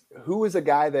 because who is a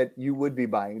guy that you would be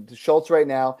buying? Schultz right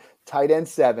now, tight end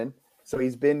 7. So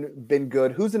he's been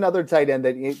good. Who's another tight end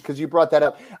because you brought that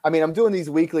up? I mean, I'm doing these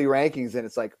weekly rankings and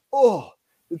it's like,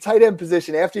 the tight end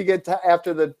position after you get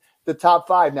after the top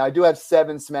 5. Now I do have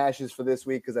 7 smashes for this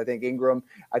week because I think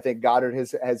I think Goddard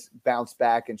has bounced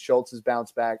back and Schultz has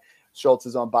bounced back. Schultz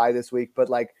is on bye this week, but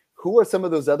who are some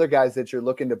of those other guys that you're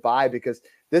looking to buy? Because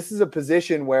this is a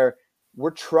position where we're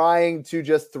trying to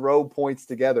just throw points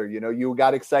together. You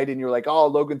got excited and you're like, oh,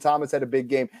 Logan Thomas had a big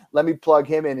game. Let me plug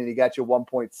him in and he got you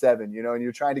 1.7, and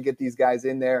you're trying to get these guys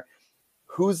in there.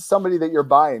 Who's somebody that you're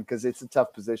buying? Because it's a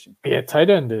tough position. Yeah, tight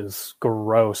end is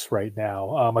gross right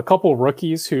now. A couple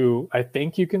rookies who I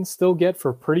think you can still get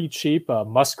for pretty cheap.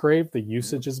 Musgrave, the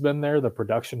usage has been there. The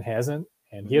production hasn't.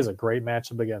 And he has a great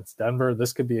matchup against Denver.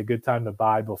 This could be a good time to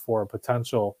buy before a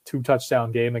potential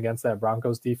 2-touchdown game against that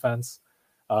Broncos defense.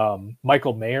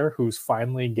 Michael Mayer, who's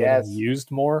finally getting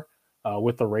used more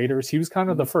with the Raiders. He was kind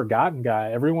of the forgotten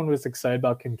guy. Everyone was excited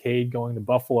about Kincaid going to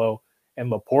Buffalo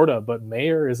and Laporta, but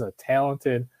Mayer is a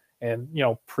talented and,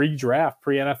 pre-draft,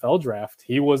 pre-NFL draft,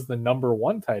 he was the number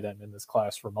 1 tight end in this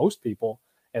class for most people.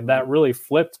 And that really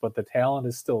flipped, but the talent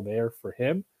is still there for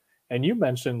him. And you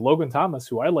mentioned Logan Thomas,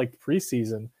 who I liked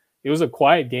preseason. It was a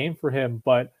quiet game for him,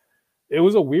 but it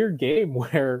was a weird game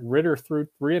where Ritter threw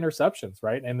 3 interceptions,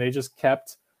 right? And they just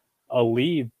kept a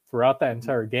lead throughout that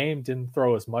entire game, didn't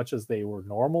throw as much as they would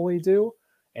normally do.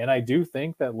 And I do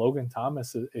think that Logan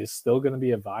Thomas is still going to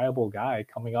be a viable guy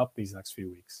coming up these next few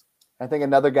weeks. I think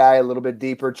another guy a little bit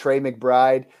deeper, Trey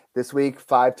McBride, this week,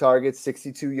 5 targets,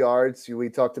 62 yards. We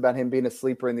talked about him being a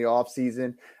sleeper in the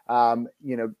offseason.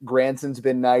 Granson's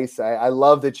been nice. I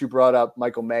love that you brought up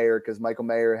Michael Mayer because Michael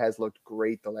Mayer has looked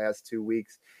great the last 2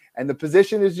 weeks. And the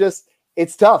position is just,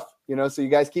 it's tough, so you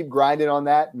guys keep grinding on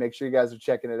that. Make sure you guys are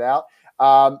checking it out.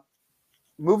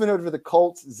 Moving over to the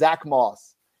Colts, Zach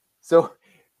Moss. So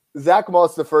Zach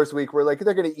Moss, the first week, we're like,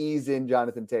 they're going to ease in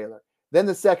Jonathan Taylor. Then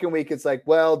the second week, it's like,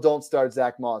 well, don't start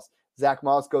Zach Moss. Zach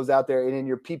Moss goes out there and in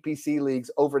your PPC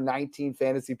leagues, over 19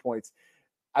 fantasy points.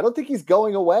 I don't think he's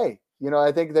going away.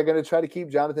 I think they're going to try to keep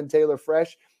Jonathan Taylor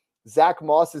fresh. Zach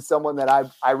Moss is someone that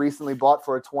I recently bought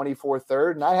for a 24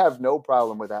 third, and I have no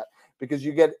problem with that because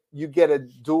you get a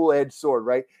dual-edged sword,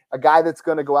 right? A guy that's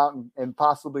going to go out and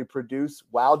possibly produce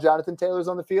while Jonathan Taylor's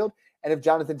on the field. And if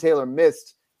Jonathan Taylor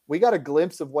missed, we got a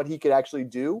glimpse of what he could actually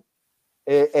do.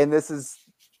 And this is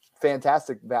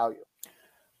fantastic value.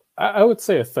 I would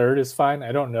say a third is fine.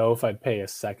 I don't know if I'd pay a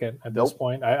second at this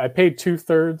point. I paid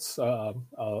 2/3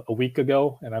 a week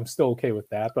ago, and I'm still okay with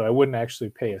that, but I wouldn't actually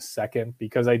pay a second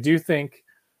because I do think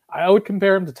I would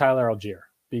compare him to Tyler Algier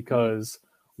because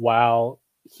while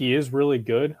he is really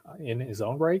good in his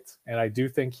own right, and I do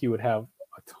think he would have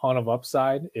a ton of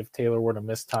upside if Taylor were to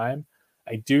miss time,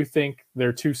 I do think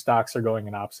their two stocks are going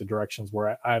in opposite directions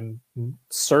where I'm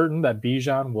certain that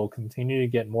Bijan will continue to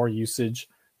get more usage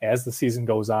as the season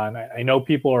goes on. I know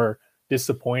people are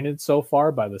disappointed so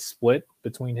far by the split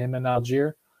between him and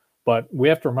Algier, but we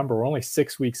have to remember we're only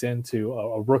 6 weeks into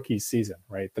a rookie season,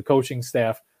 right? The coaching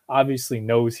staff obviously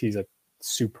knows he's a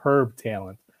superb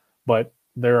talent, but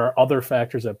there are other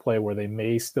factors at play where they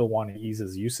may still want to ease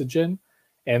his usage in.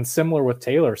 And similar with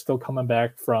Taylor, still coming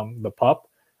back from the PUP,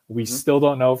 we still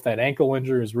don't know if that ankle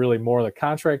injury is really more of the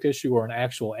contract issue or an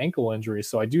actual ankle injury.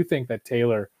 So I do think that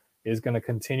Taylor is going to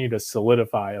continue to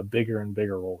solidify a bigger and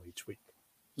bigger role each week.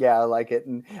 Yeah, I like it.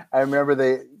 And I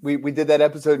remember we did that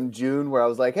episode in June where I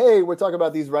was like, hey, we're talking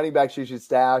about these running backs you should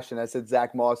stash. And I said,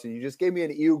 Zach Moss, and you just gave me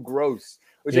an ew gross.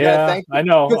 Which I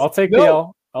know. I'll take the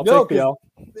L. Take the L.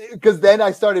 Because then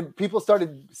people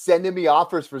started sending me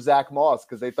offers for Zach Moss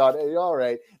because they thought, hey, all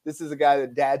right, this is a guy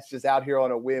that dad's just out here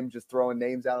on a whim, just throwing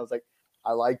names out. I was like,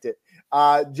 I liked it.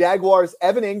 Jaguars,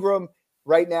 Evan Ingram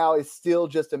right now is still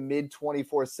just a mid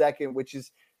 24 second, which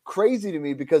is crazy to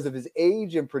me because of his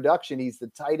age and production. He's the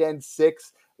tight end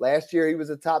 6. Last year, he was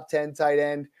a top 10 tight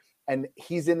end, and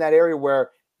he's in that area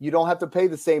where you don't have to pay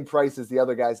the same price as the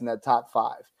other guys in that top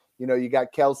 5. You know, you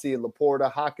got Kelsey and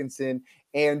Laporta, Hawkinson,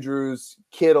 Andrews,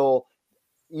 Kittle,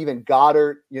 even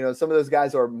Goddard. You know, some of those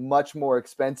guys are much more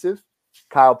expensive.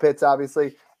 Kyle Pitts,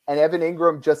 obviously. And Evan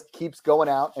Ingram just keeps going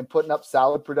out and putting up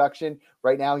solid production.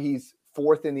 Right now, he's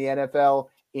 4th in the NFL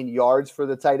in yards for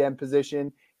the tight end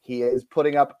position. He is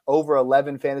putting up over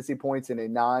 11 fantasy points in a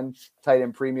non-tight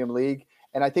end premium league.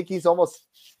 And I think he's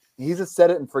a set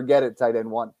it and forget it tight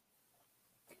end 1.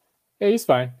 Yeah, he's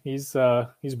fine. He's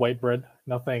white bread.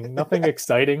 Nothing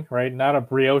exciting, right? Not a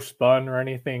brioche bun or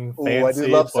anything fancy. Oh, I do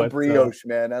love some brioche,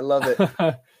 man. I love it.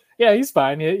 Yeah, he's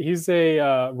fine. He's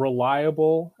a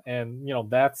reliable, and you know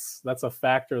that's a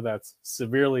factor that's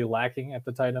severely lacking at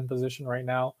the tight end position right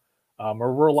now. A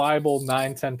reliable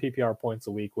 9-10 PPR points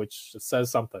a week, which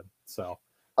says something. So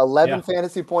 11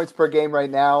 fantasy points per game right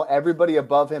now. Everybody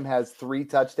above him has 3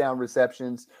 touchdown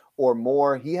receptions or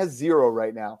more. He has 0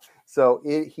 right now. So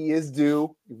he is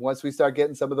due. Once we start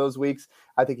getting some of those weeks,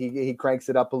 I think he cranks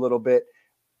it up a little bit.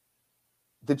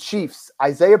 The Chiefs,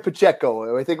 Isaiah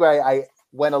Pacheco. I think I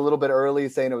went a little bit early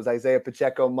saying it was Isaiah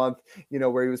Pacheco month, you know,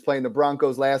 where he was playing the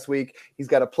Broncos last week. He's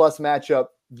got a plus matchup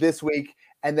this week,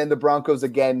 and then the Broncos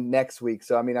again next week.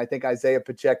 So, I mean, I think Isaiah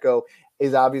Pacheco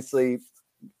is obviously,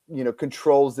 you know,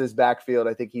 controls this backfield.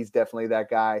 I think he's definitely that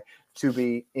guy to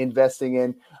be investing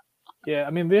in. Yeah,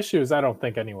 I mean, the issue is I don't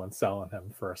think anyone's selling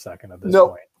him for a second at this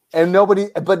point. And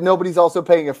nobody's also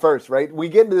paying a first, right? We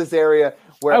get into this area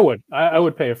where I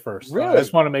would pay a first. Really? I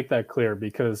just want to make that clear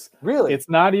because really it's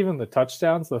not even the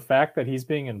touchdowns. The fact that he's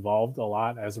being involved a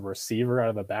lot as a receiver out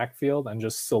of the backfield and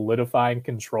just solidifying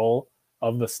control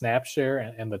of the snap share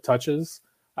and the touches.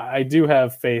 I do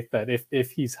have faith that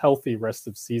if he's healthy rest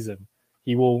of season,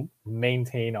 he will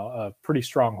maintain a pretty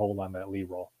strong hold on that lead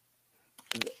role.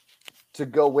 To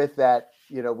go with that,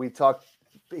 you know, we talked,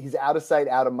 he's out of sight,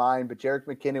 out of mind, but Jerick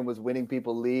McKinnon was winning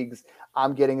people leagues.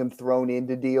 I'm getting him thrown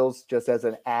into deals just as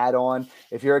an add-on.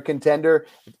 If you're a contender,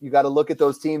 you got to look at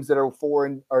those teams that are 2-4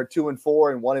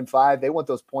 and 1-5. They want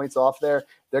those points off there.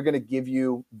 They're going to give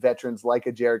you veterans like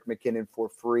a Jerick McKinnon for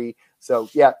free. So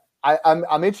yeah,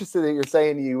 I'm interested that you're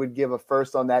saying you would give a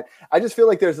first on that. I just feel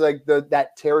like there's like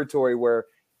that territory where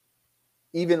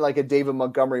even like a David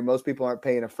Montgomery, most people aren't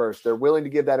paying a first. They're willing to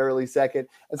give that early second.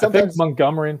 And sometimes I think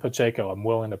Montgomery and Pacheco, I'm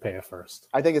willing to pay a first.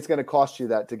 I think it's going to cost you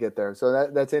that to get there. So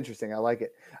that's interesting. I like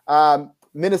it.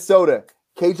 Minnesota,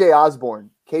 KJ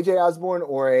Osborne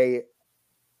or a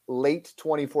late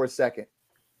 24 second.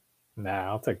 Nah,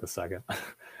 I'll take the second.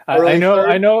 I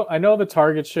know the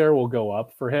target share will go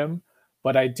up for him,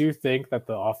 but I do think that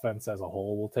the offense as a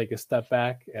whole will take a step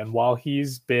back. And while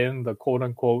he's been the quote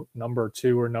unquote number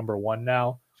 2 or number 1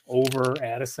 now over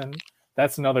Addison,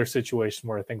 that's another situation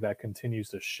where I think that continues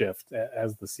to shift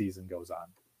as the season goes on.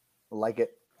 I like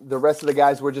it. The rest of the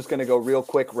guys, we're just going to go real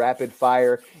quick, rapid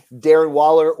fire. Darren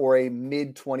Waller or a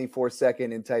mid 24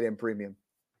 second in tight end premium.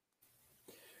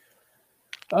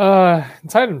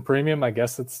 Tight end premium, I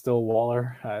guess it's still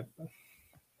Waller.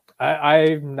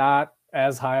 I'm not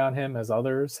as high on him as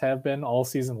others have been all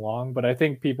season long, but I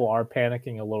think people are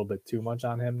panicking a little bit too much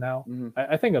on him now. Mm-hmm.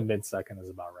 I think a mid-second is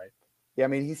about right. Yeah, I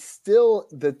mean, he's still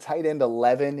the tight end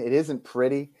 11. It isn't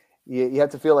pretty. You have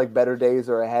to feel like better days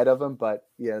are ahead of him, but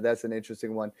yeah, that's an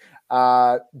interesting one.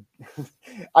 I've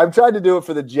tried to do it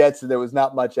for the Jets, and there was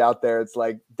not much out there. It's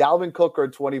like Dalvin Cook or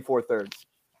 24 thirds.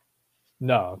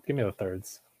 No, give me the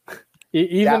thirds.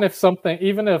 Even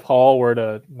if Hall were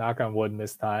to, knock on wood,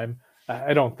 miss time,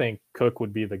 I don't think Cook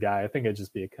would be the guy. I think it'd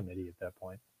just be a committee at that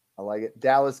point. I like it.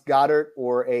 Dallas Goedert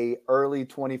or a early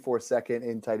 24 second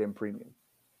in tight end premium.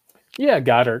 Yeah,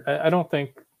 Goddard. I don't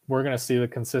think we're going to see the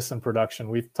consistent production.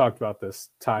 We've talked about this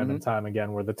time and time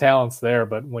again where the talent's there,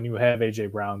 but when you have A.J.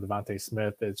 Brown, Devontae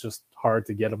Smith, it's just hard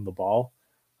to get him the ball.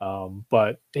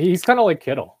 But he's kind of like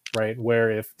Kittle, right?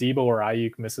 Where if Debo or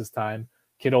Ayuk misses time,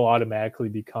 Kittle automatically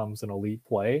becomes an elite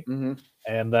play. Mm-hmm.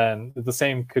 And then the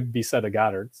same could be said of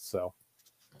Goddard. So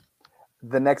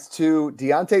the next two,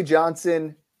 Deontay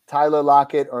Johnson, Tyler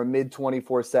Lockett, or mid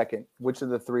 24 second. Which of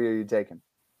the three are you taking?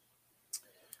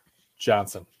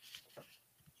 Johnson.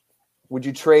 Would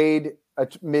you trade a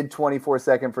mid 24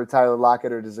 second for Tyler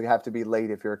Lockett, or does it have to be late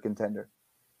if you're a contender?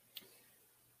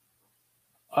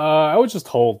 I would just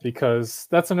hold, because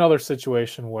that's another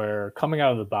situation where coming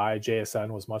out of the bye, JSN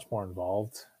was much more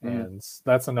involved. And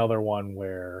that's another one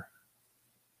where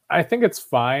I think it's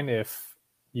fine if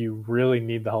you really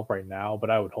need the help right now, but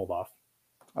I would hold off.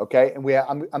 Okay.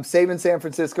 And I'm saving San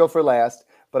Francisco for last,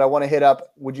 but I want to hit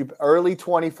up, would you early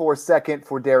 24 second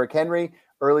for Derrick Henry,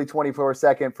 early 24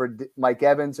 second for Mike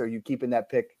Evans, or are you keeping that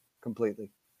pick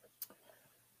completely?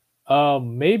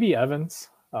 Maybe Evans.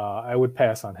 I would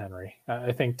pass on Henry.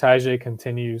 I think Tajay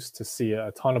continues to see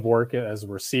a ton of work as a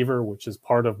receiver, which is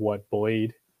part of what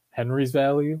buoyed Henry's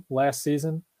value last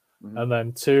season. Mm-hmm. And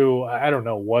then two, I don't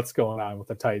know what's going on with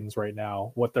the Titans right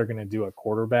now, what they're going to do at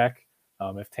quarterback.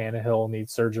 If Tannehill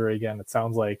needs surgery again, it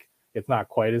sounds like it's not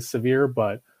quite as severe,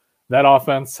 but that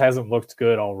offense hasn't looked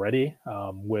good already.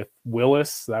 With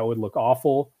Willis, that would look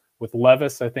awful. With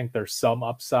Levis, I think there's some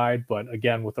upside, but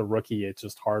again, with a rookie, it's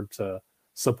just hard to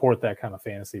support that kind of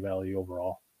fantasy value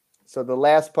overall. So the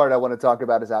last part I want to talk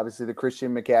about is obviously the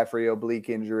Christian McCaffrey oblique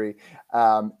injury.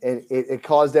 It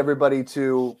caused everybody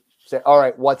to say, all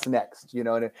right, what's next? You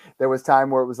know, and there was time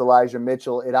where it was Elijah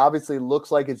Mitchell. It obviously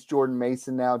looks like it's Jordan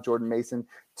Mason now. Jordan Mason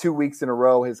 2 weeks in a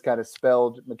row has kind of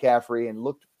spelled McCaffrey and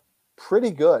looked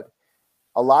pretty good.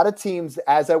 A lot of teams,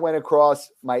 as I went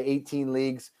across my 18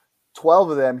 leagues,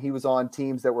 12 of them, he was on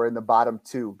teams that were in the bottom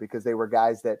two because they were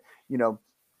guys that, you know,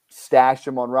 stashed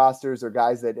him on rosters or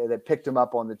guys that picked him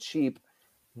up on the cheap.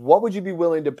 What would you be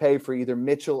willing to pay for either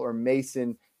Mitchell or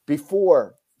Mason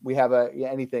before we have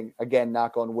anything? Again,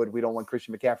 knock on wood, we don't want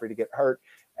Christian McCaffrey to get hurt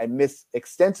and miss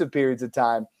extensive periods of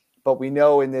time, but we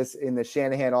know in the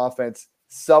Shanahan offense,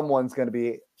 someone's going to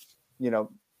be, you know,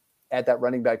 at that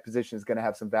running back position is going to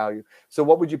have some value. So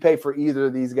what would you pay for either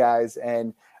of these guys?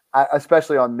 And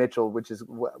especially on Mitchell, which is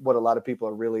what a lot of people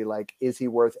are really like, is he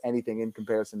worth anything in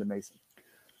comparison to Mason?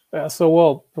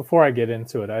 Well, before I get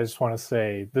into it, I just want to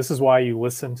say this is why you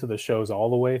listen to the shows all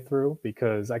the way through,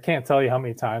 because I can't tell you how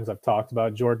many times I've talked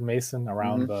about Jordan Mason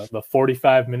around the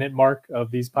 45-minute mark of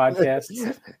these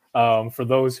podcasts. For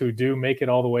those who do make it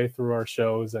all the way through our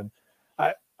shows. And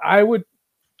I would,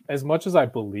 as much as I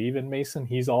believe in Mason,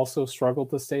 he's also struggled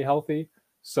to stay healthy.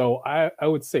 So I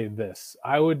would say this.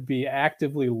 I would be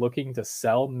actively looking to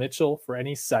sell Mitchell for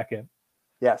any second.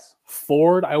 Yes.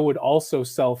 Ford, I would also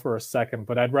sell for a second,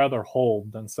 but I'd rather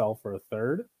hold than sell for a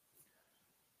third.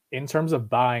 In terms of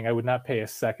buying, I would not pay a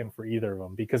second for either of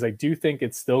them because I do think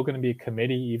it's still going to be a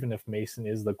committee, even if Mason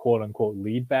is the quote-unquote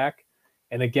lead back.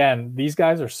 And again, these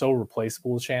guys are so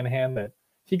replaceable with Shanahan that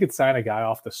he could sign a guy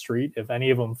off the street if any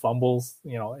of them fumbles,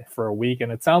 you know, for a week.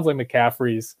 And it sounds like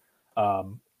McCaffrey's,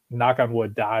 knock on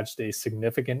wood, dodged a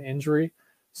significant injury.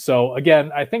 So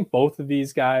again, I think both of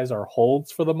these guys are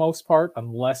holds for the most part,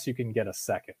 unless you can get a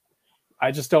second.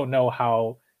 I just don't know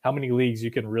how many leagues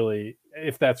you can really,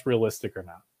 if that's realistic or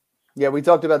not. Yeah, we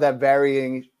talked about that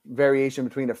variation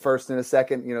between a first and a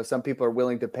second. You know, some people are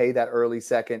willing to pay that early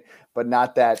second, but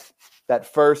not that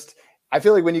first. I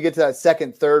feel like when you get to that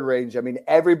second, third range, I mean,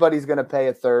 everybody's going to pay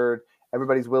a third.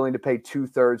 Everybody's willing to pay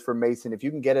 2/3 for Mason. If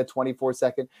you can get a 24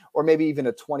 second or maybe even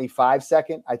a 25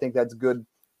 second, I think that's good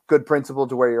principle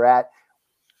to where you're at.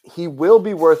 He will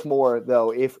be worth more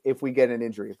though if we get an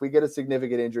injury. If we get a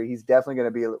significant injury, he's definitely going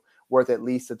to be worth at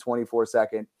least a 24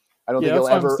 second. I don't think he'll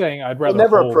ever. I'm saying I'd rather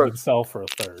hold than sell for a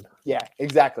third. Yeah,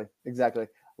 exactly.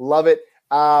 Love it.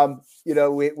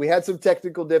 We had some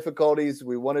technical difficulties.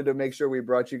 We wanted to make sure we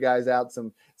brought you guys out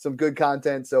some good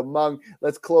content. So Mung,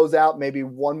 let's close out. Maybe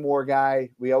one more guy.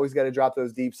 We always got to drop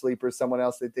those deep sleepers, someone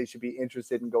else that they should be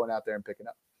interested in going out there and picking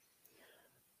up.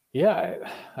 Yeah,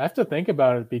 I have to think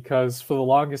about it because for the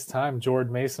longest time,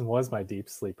 Jordan Mason was my deep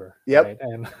sleeper. Yep.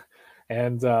 Right?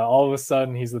 And all of a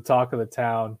sudden, he's the talk of the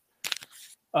town.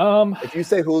 If you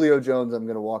say Julio Jones, I'm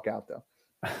going to walk out, though.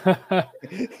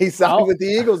 He signed with the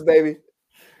Eagles, baby.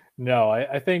 No,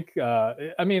 I think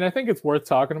it's worth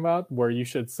talking about where you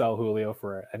should sell Julio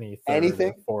for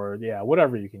anything for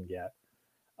whatever you can get.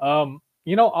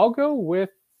 I'll go with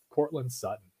Courtland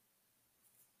Sutton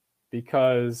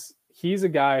because he's a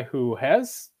guy who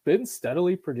has been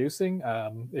steadily producing.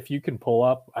 If you can pull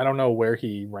up, I don't know where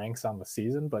he ranks on the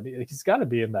season, but he's got to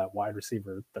be in that wide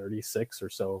receiver 36 or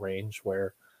so range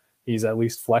where he's at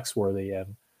least flex worthy.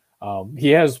 And he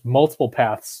has multiple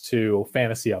paths to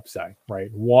fantasy upside,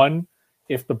 right? One,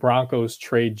 if the Broncos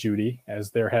trade Judy, as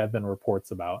there have been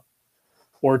reports about,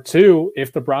 or two,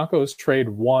 if the Broncos trade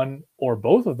one or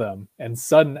both of them and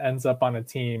Sutton ends up on a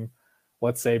team,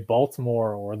 let's say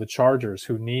Baltimore or the Chargers,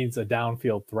 who needs a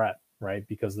downfield threat, right?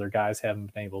 Because their guys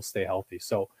haven't been able to stay healthy.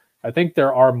 So I think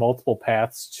there are multiple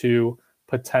paths to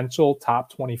potential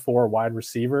top 24 wide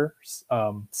receiver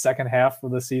second half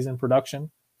of the season production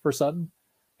for Sutton.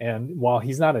 And while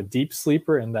he's not a deep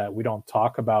sleeper in that we don't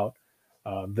talk about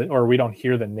or we don't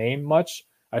hear the name much,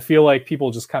 I feel like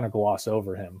people just kind of gloss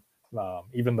over him,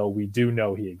 even though we do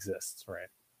know he exists, right?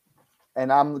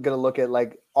 And I'm going to look at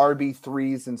like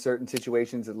RB3s in certain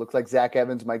situations. It looks like Zach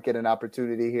Evans might get an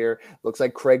opportunity here. Looks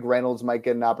like Craig Reynolds might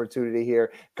get an opportunity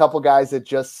here. A couple guys that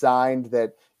just signed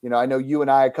that, I know you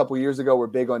and I a couple years ago were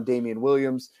big on Damian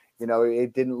Williams.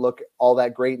 It didn't look all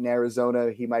that great in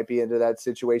Arizona. He might be into that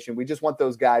situation. We just want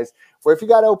those guys where if you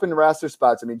got open roster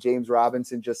spots, James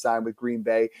Robinson just signed with Green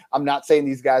Bay. I'm not saying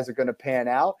these guys are going to pan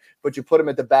out, but you put them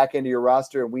at the back end of your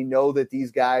roster. And we know that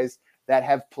these guys that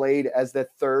have played as the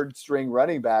third string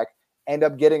running back end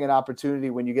up getting an opportunity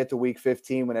when you get to week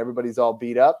 15, when everybody's all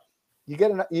beat up. You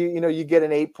get an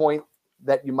 8-point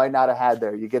that you might not have had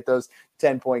there. You get those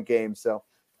 10-point games. So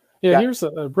here's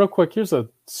a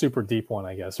super deep one,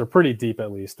 I guess, or pretty deep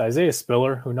at least. Isaiah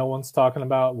Spiller, who no one's talking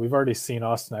about. We've already seen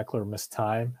Austin Eckler miss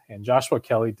time, and Joshua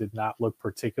Kelly did not look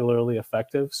particularly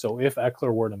effective. So if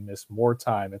Eckler were to miss more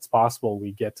time, it's possible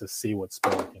we get to see what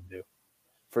Spiller can do.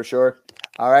 For sure.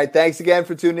 All right. Thanks again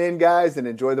for tuning in, guys, and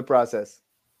enjoy the process.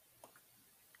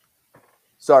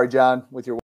 Sorry, John, with your